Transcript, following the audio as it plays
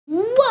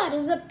What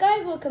is up,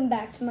 guys? Welcome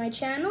back to my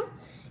channel.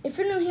 If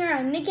you're new here,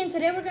 I'm Nick, and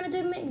today we're going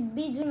to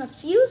be doing a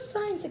few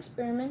science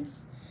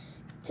experiments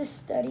to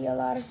study a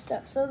lot of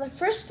stuff. So the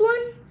first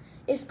one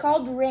is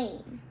called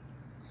rain.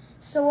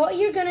 So what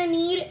you're going to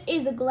need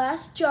is a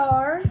glass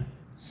jar,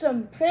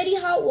 some pretty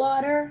hot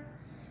water,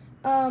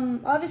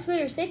 obviously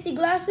your safety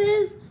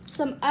glasses,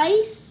 some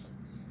ice,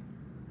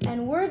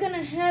 and we're going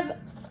to have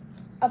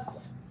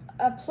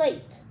a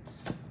plate,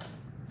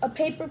 a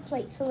paper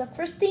plate. So the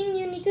first thing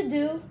you need to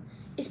do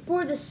is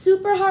pour the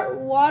super hot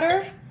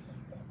water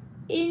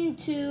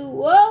into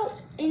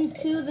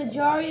the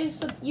jar.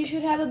 You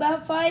should have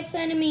about 5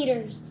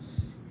 centimeters.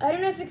 I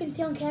don't know if you can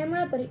see on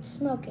camera, but it's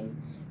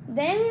smoking.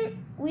 Then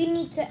we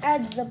need to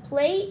add the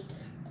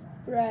plate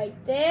right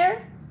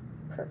there.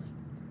 Perfect.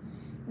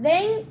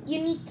 Then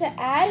you need to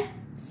add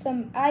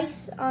some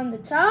ice on the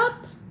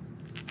top.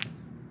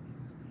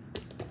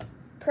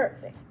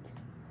 Perfect.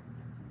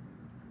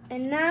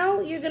 And now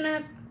you're gonna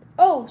have,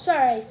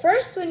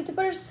 first we need to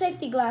put our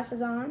safety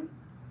glasses on.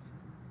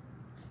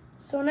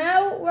 So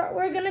now what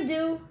we're gonna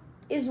do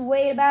is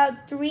wait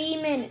about 3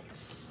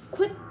 minutes.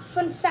 Quick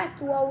fun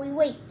fact while we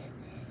wait.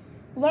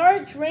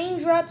 Large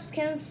raindrops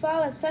can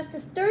fall as fast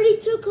as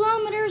 32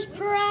 kilometers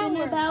per hour.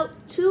 In about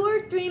 2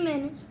 or 3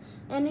 minutes.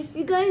 And if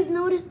you guys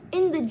notice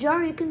in the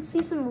jar, you can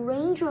see some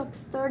raindrops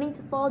starting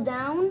to fall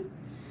down.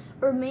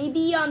 Or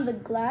maybe on the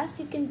glass,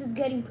 you can see it's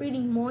getting pretty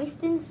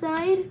moist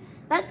inside.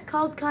 That's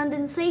called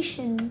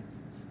condensation.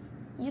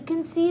 You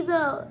can see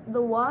the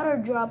water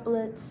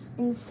droplets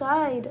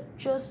inside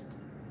just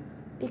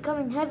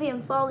becoming heavy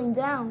and falling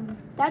down.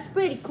 That's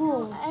pretty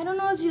cool. I don't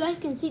know if you guys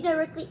can see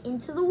directly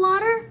into the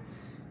water.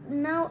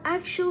 Now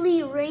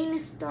actually rain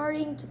is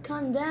starting to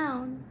come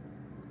down.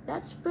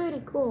 That's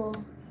pretty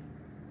cool.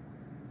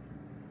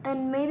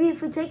 And maybe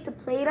if we take the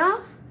plate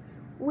off,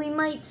 we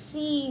might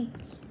see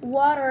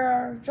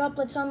water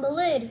droplets on the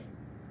lid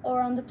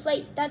or on the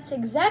plate. That's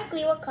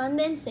exactly what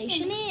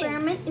condensation is. The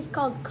experiment is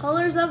called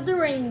Colors of the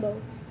Rainbow.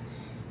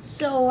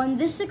 So on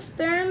this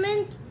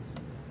experiment,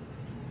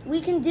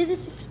 we can do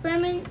this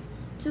experiment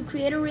to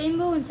create a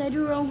rainbow inside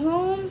your own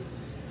home.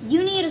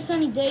 You need a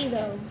sunny day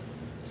though.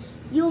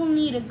 You'll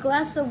need a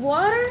glass of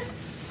water,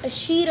 a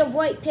sheet of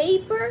white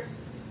paper,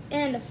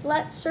 and a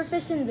flat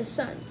surface in the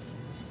sun.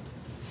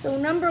 So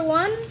number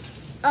one,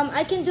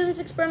 I can do this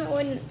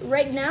experiment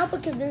right now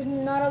because there's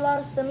not a lot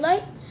of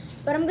sunlight,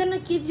 but I'm gonna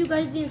give you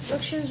guys the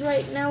instructions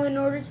right now in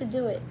order to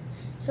do it.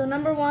 So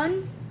number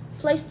one,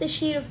 place the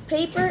sheet of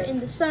paper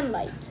in the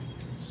sunlight.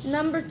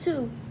 Number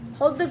two,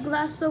 hold the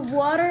glass of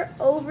water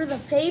over the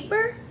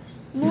paper.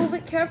 Move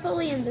it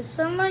carefully in the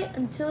sunlight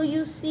until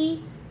you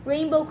see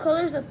rainbow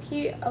colors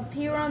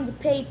appear on the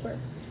paper.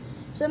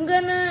 So I'm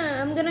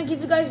gonna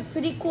give you guys a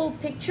pretty cool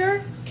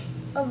picture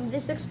of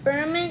this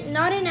experiment,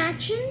 not in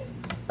action,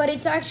 but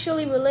it's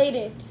actually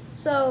related.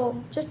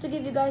 So just to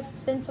give you guys a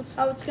sense of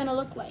how it's gonna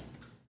look like.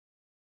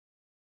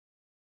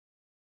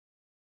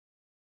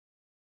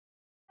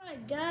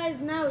 Alright guys,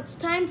 now it's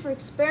time for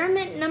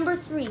experiment number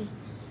 3.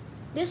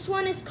 This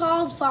one is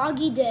called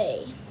Foggy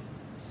Day.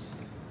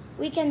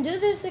 We can do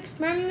this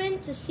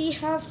experiment to see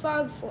how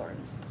fog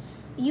forms.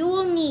 You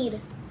will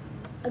need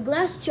a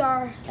glass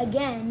jar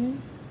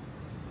again,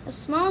 a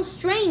small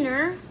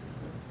strainer,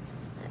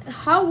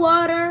 hot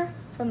water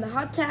from the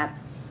hot tap,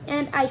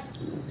 and ice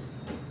cubes.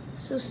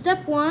 So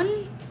step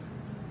 1,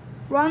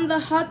 run the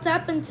hot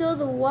tap until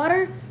the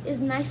water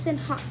is nice and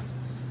hot.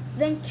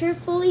 Then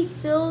carefully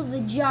fill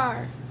the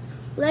jar.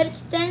 Let it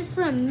stand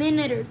for a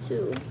minute or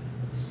 2.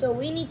 So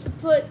we need to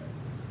put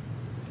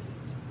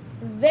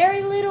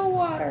very little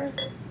water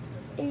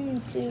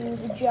into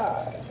the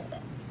jar.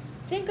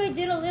 I think I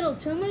did a little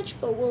too much,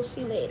 but we'll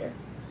see later.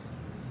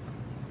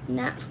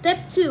 Now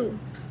step 2,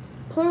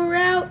 pour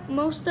out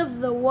most of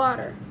the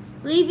water,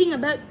 leaving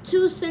about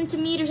 2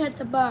 centimeters at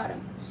the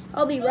bottom.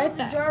 I'll be right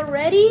back. Jar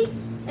ready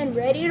and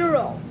ready to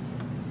roll.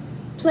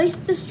 Place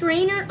the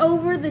strainer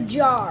over the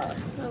jar.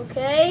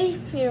 Okay,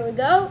 here we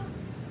go.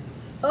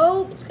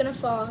 Oh, it's gonna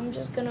fall. I'm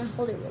just gonna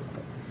hold it real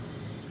quick.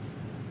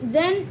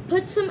 Then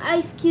put some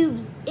ice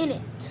cubes in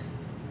it.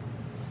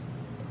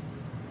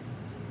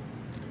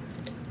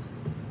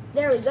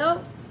 There we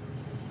go.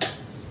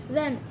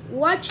 Then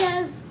watch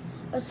as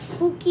a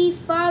spooky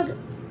fog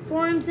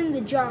forms in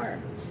the jar.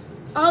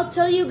 I'll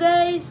tell you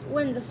guys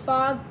when the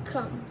fog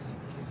comes.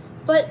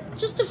 But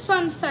just a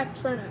fun fact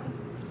for now.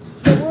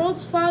 The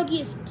world's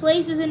foggiest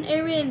place is an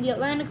area in the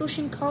Atlantic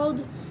Ocean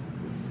called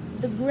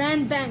the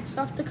Grand Banks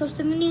off the coast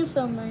of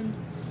Newfoundland.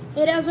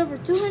 It has over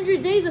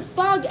 200 days of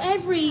fog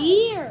every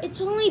year.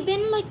 It's only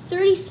been like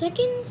 30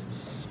 seconds,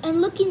 and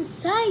look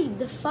inside,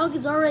 the fog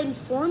is already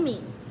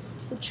forming,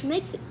 which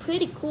makes it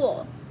pretty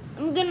cool.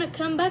 I'm gonna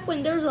come back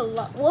when there's a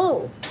lot.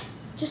 Whoa,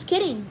 just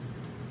kidding.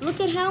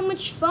 Look at how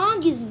much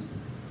fog is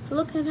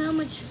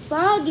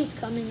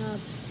coming up.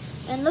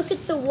 And look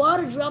at the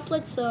water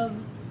droplets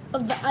of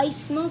the ice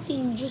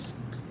smoking just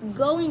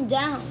going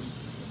down.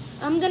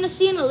 I'm gonna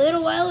see in a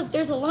little while if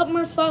there's a lot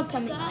more fog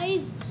coming.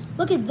 Guys,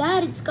 look at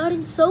that. It's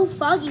gotten so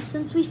foggy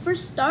since we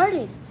first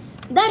started.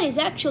 That is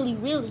actually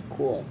really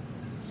cool.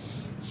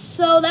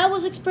 So that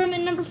was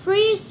experiment number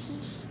 3.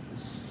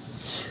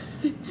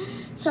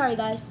 Sorry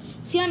guys.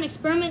 See you on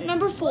experiment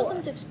number 4.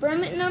 Welcome to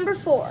experiment number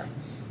 4.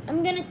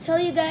 I'm gonna tell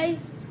you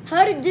guys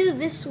how to do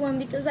this one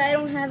because I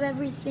don't have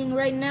everything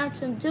right now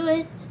to do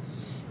it.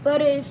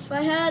 But if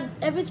I had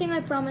everything,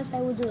 I promise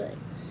I would do it.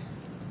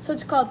 So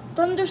it's called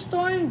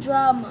thunderstorm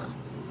drama.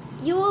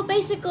 You will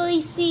basically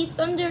see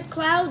thunder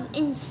clouds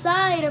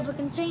inside of a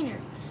container.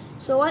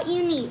 So what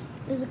you need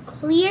is a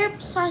clear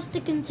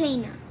plastic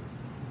container,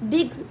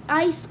 big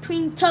ice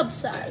cream tub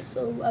size,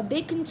 so a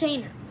big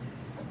container.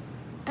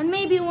 And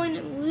maybe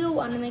when you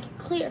want to make it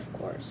clear, of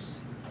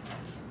course.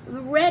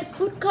 Red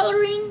food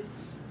coloring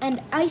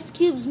and ice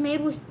cubes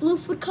made with blue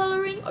food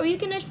coloring, or you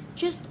can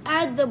just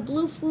add the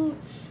blue food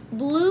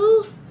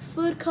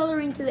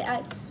coloring to the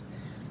ice.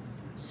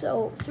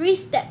 So 3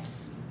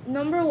 steps.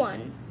 Number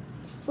 1,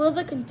 fill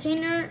the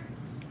container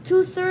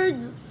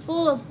 2/3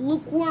 full of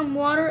lukewarm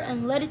water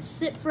and let it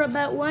sit for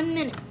about 1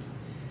 minute.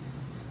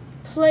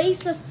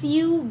 Place a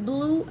few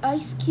blue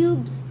ice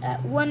cubes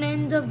at one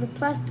end of the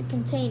plastic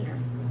container.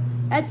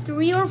 Add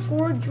 3 or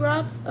 4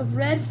 drops of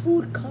red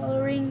food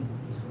coloring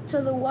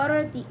to the water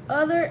at the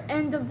other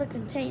end of the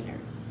container.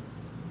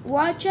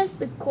 Watch as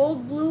the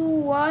cold blue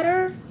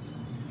water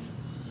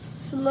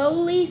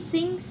slowly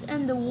sinks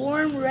and the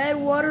warm red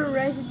water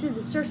rises to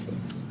the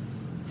surface.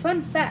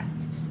 Fun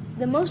fact,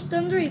 the most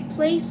thundery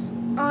place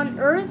on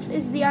Earth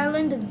is the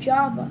island of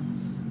Java.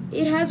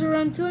 It has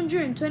around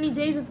 220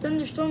 days of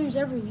thunderstorms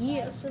every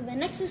year. So the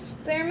next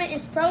experiment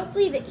is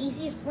probably the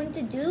easiest one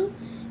to do.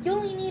 You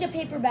only need a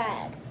paper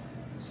bag.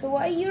 So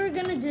what you're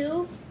gonna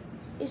do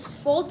is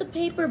fold the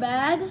paper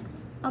bag.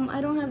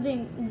 I don't have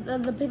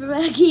the paper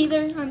bag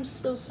either. I'm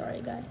so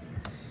sorry, guys.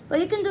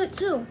 But you can do it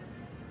too.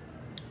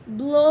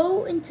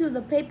 Blow into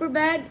the paper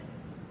bag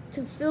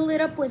to fill it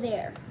up with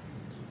air.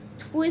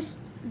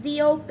 Twist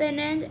the open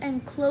end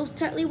and close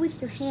tightly with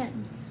your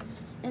hand.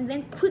 And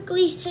then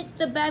quickly hit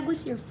the bag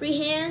with your free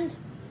hand.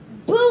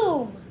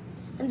 Boom!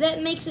 And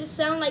that makes it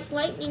sound like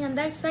lightning, and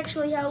that's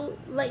actually how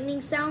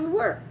lightning sound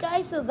works.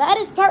 Guys, so that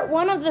is part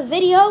 1 of the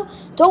video.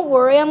 Don't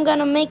worry, I'm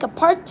gonna make a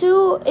part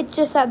 2. It's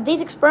just that these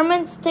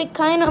experiments take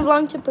kind of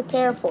long to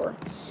prepare for.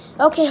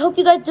 Okay, hope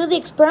you guys do the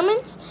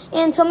experiments,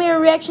 and tell me your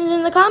reactions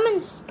in the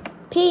comments.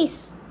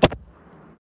 Peace.